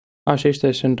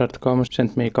iSeeStation.com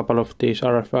sent me a couple of these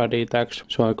RFID tags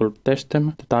so I could test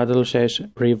them. The title says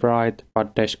rewrite,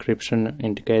 but description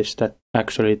indicates that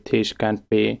actually these can't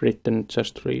be written,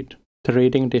 just read. The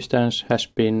reading distance has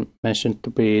been mentioned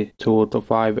to be 2 to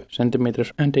 5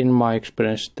 centimeters, and in my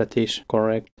experience that is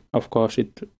correct. Of course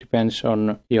it depends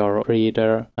on your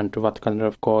reader and what kind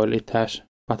of coil it has.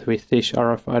 But with this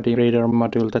RFID reader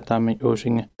module that I'm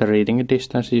using, the reading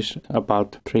distance is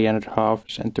about 3.5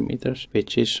 centimeters,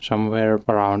 which is somewhere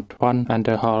around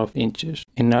 1.5 inches.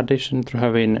 In addition to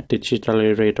having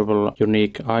digitally readable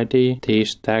unique ID,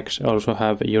 these tags also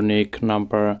have a unique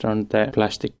number on the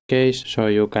plastic case, so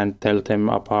you can tell them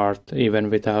apart even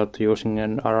without using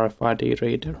an RFID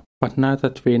reader. But now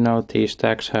that we know these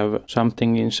tags have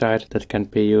something inside that can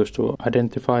be used to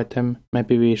identify them,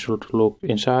 maybe we should look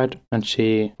inside and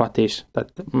see what is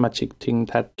that magic thing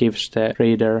that gives the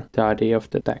reader the ID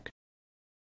of the tag.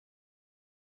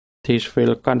 These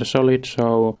feel kinda solid,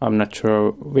 so I'm not sure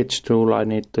which tool I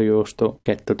need to use to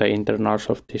get to the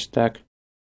internals of this tag.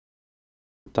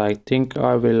 But I think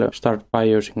I will start by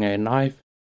using a knife,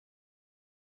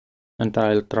 and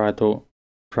I'll try to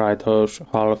pry those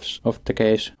halves of the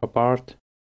case apart.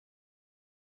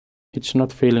 It's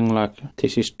not feeling like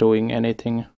this is doing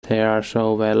anything. They are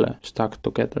so well stuck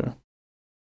together.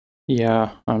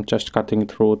 Yeah, I'm just cutting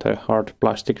through the hard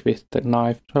plastic with the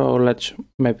knife, so let's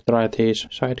maybe try these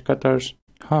side cutters.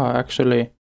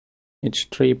 Actually, it's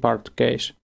 3-part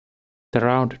case. The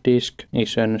round disc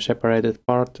is a separated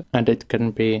part and it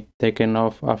can be taken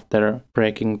off after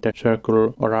breaking the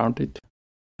circle around it.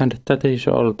 And that is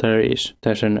all there is.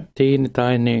 There's a teeny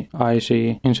tiny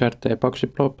IC inside the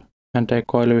epoxy blob and a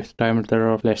coil with diameter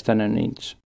of less than an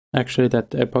inch. Actually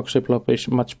that epoxy blob is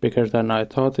much bigger than I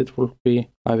thought it would be.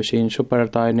 I've seen super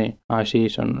tiny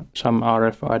ICs on some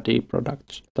RFID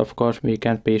products. But of course we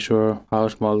can't be sure how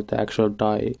small the actual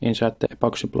die inside the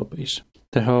epoxy blob is.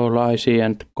 The whole IC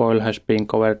and coil has been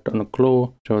covered on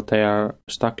glue, so they are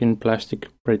stuck in plastic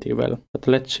pretty well. But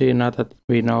let's see, now that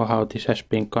we know how this has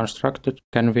been constructed,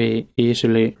 can we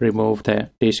easily remove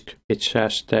the disc which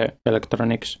has the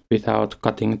electronics without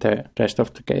cutting the rest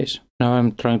of the case. Now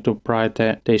I'm trying to pry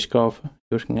the disc off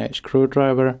using a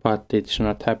screwdriver, but it's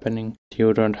not happening.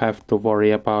 You don't have to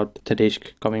worry about the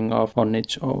disc coming off on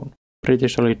its own. Pretty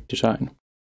solid design.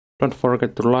 Don't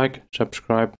forget to like,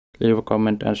 subscribe, leave a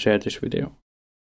comment and share this video.